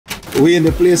We in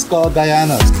the place called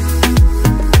Guyana.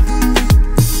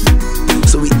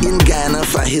 So we in Guyana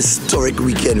for a historic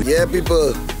weekend. Yeah,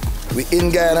 people. We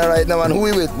in Guyana right now, and who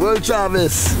we with? World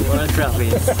Travis. World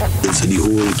Travis. So the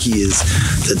whole key is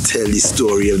to tell the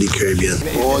story of the Caribbean.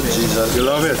 Oh Jesus, you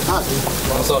love it.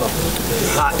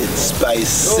 Hot. It's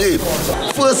spicy.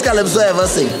 First calypso I ever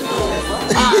sing.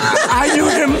 I knew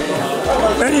him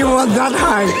when he was that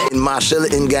high. In Machel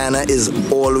in Guyana is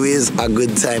always a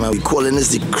good time, and we calling this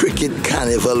the Cricket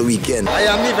Carnival weekend. I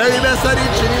am the very best at the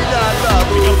Trinidad.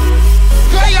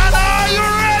 Guyana, are you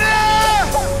ready?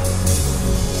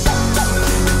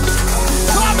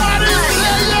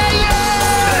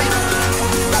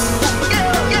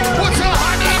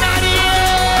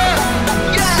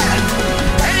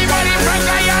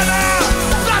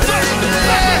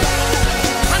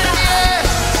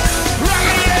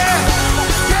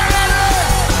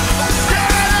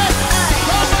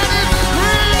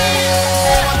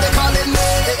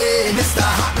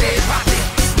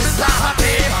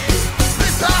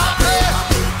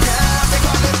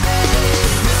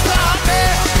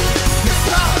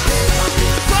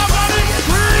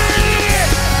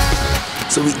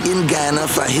 So we in Guyana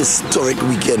for a historic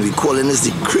weekend. We calling this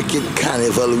the Cricket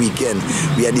Carnival weekend.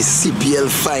 We had the CPL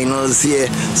finals here,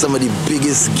 some of the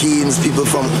biggest games, people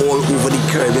from all over the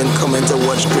Caribbean coming to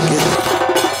watch cricket.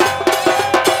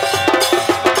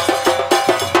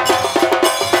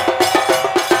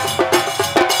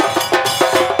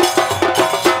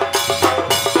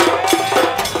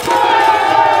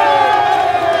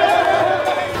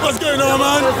 What's going on,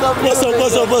 man? What's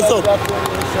up?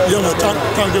 Yeah, man,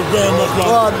 thank you very much,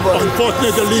 man.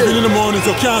 Unfortunately, leaving in the morning,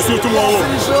 so can't see you tomorrow.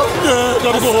 Yeah,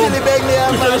 gotta go home. You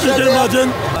can imagine?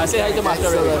 I say hi to Master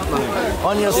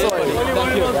On your story.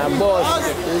 Thank you. Yeah, boss.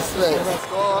 Respect.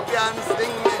 Scorpion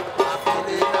sting me. I feel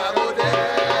it now go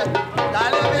there.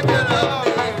 Darling, if you love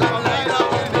me, come lie down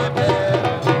with me,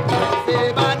 babe. Say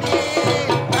bunny,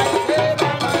 I say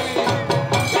bunny.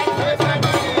 I say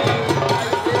bunny.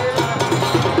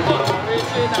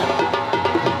 Original.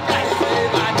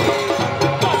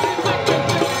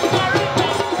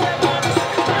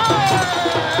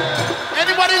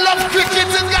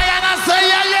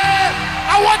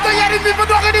 People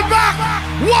talking in the back.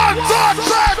 1, 2,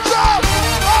 3, jump!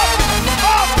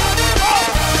 Up!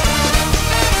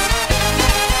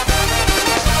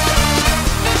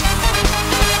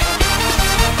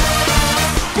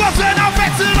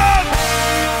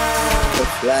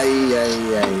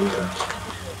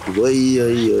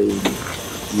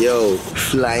 Yo,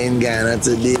 flying Guyana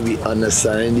today, we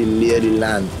understand the lay of the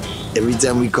land. Every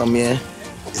time we come here,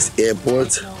 it's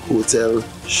airport, hotel,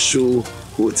 show,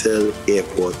 hotel,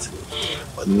 airport.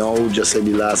 But now, just like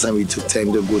the last time we took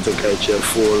time to go to Culture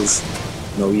Falls,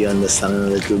 now we understand a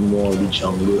little more of the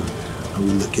jungle, and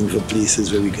we're looking for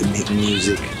places where we could make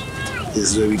music.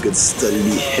 This is where we could study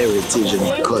the heritage and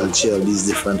the culture of these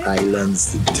different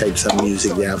islands, the types of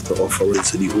music they have to offer.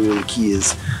 So the whole key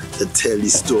is to tell the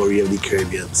story of the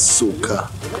Caribbean. Soca,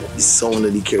 the sound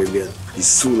of the Caribbean, the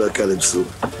soul of Calypso,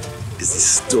 is the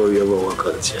story of our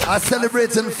culture. I'm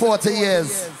celebrating 40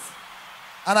 years.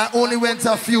 And I only went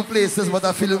to a few places, but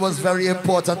I feel it was very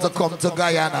important to come to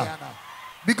Guyana.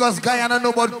 Because Guyana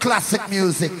know about classic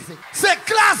music. Say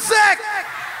classic!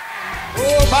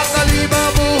 Oh, Bangali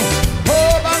Babu!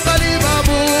 Oh, Bangali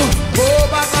Babu! Oh,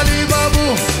 Bangali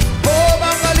Babu! Oh,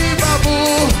 Bangali Babu!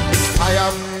 I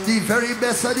am the very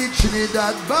best of the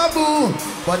Trinidad Babu,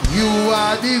 but you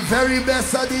are the very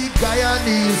best of the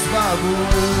Guyanese Babu.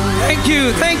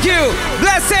 Thank you.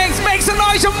 Blessings, make some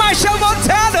noise for Machel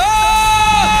Montano!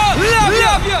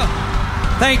 Love you.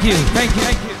 Thank you.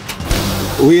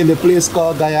 We in the place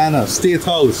called Guyana, State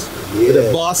House, with the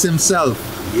boss himself.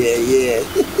 Yeah.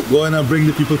 Going to bring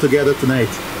the people together tonight.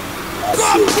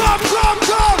 Come!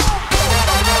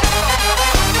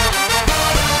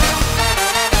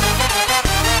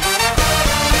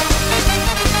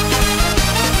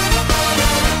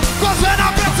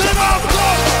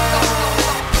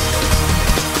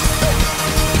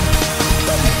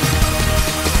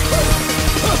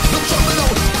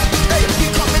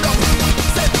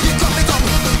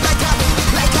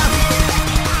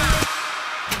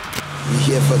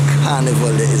 Here for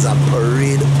Carnival, there is a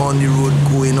parade on the road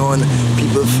going on.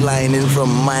 People flying in from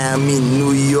Miami,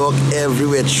 New York,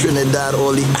 everywhere, Trinidad,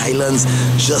 all the islands,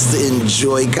 just to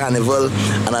enjoy Carnival.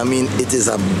 And I mean, it is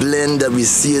a blend that we're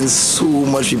seeing so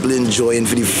much people enjoying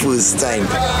for the first time.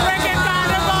 Cricket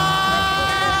Carnival!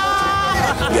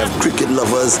 We have cricket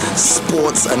lovers,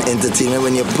 sports and entertainment.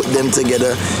 When you put them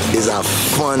together, it's a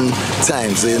fun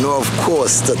time. So you know, of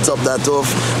course, to top that off,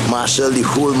 Machel, the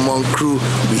whole Monk crew,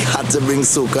 we had to bring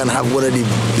Soca and have one of the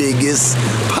biggest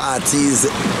parties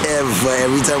ever.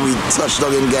 Every time we touch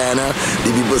down in Guyana,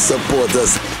 the people support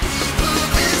us.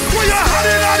 Put your hand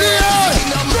in the air!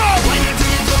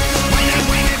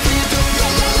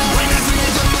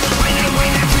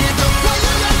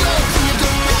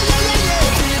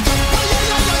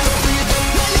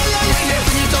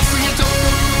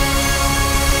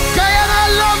 Guyana, I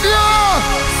love you!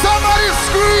 Somebody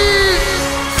scream!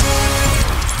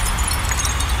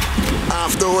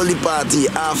 After all the party,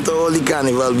 after all the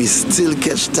carnival, we still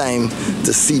catch time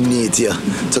to see nature,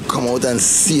 to come out and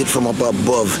see it from up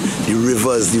above. The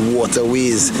rivers, the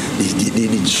waterways,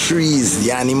 the trees,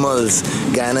 the animals.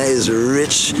 Guyana is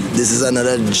rich. This is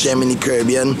another gem in the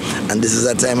Caribbean, and this is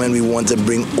a time when we want to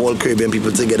bring all Caribbean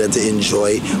people together to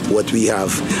enjoy what we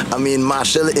have. I mean,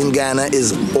 Machel in Guyana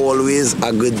is always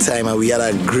a good time, and we had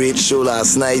a great show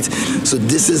last night. So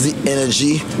this is the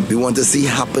energy we want to see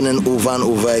happening over and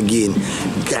over again.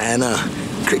 Guyana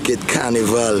Cricket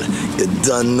Carnival. You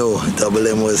don't know, Double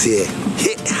M was here.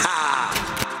 Hit-ha!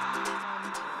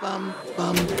 Bam,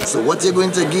 bam. So what you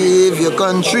going to give your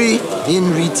country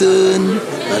in return?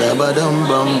 Ba-da-ba-dum,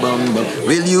 bum, bum, bum.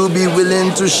 Will you be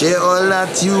willing to share all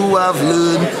that you have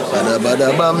learned?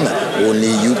 Ba-da-ba-da-bum.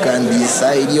 Only you can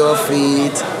decide your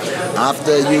fate.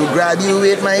 After you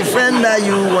graduate, my friend, are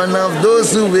you one of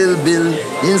those who will build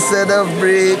instead of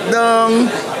break down?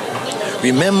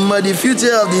 Remember, the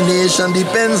future of the nation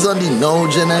depends on the now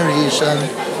generation.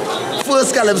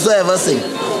 First calypso I ever sing.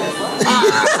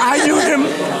 I knew him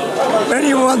when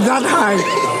he was that high.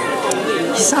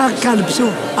 He sang calypso,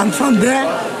 and from there,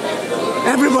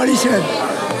 everybody said,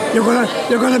 "You're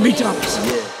gonna beat us."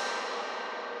 Yeah.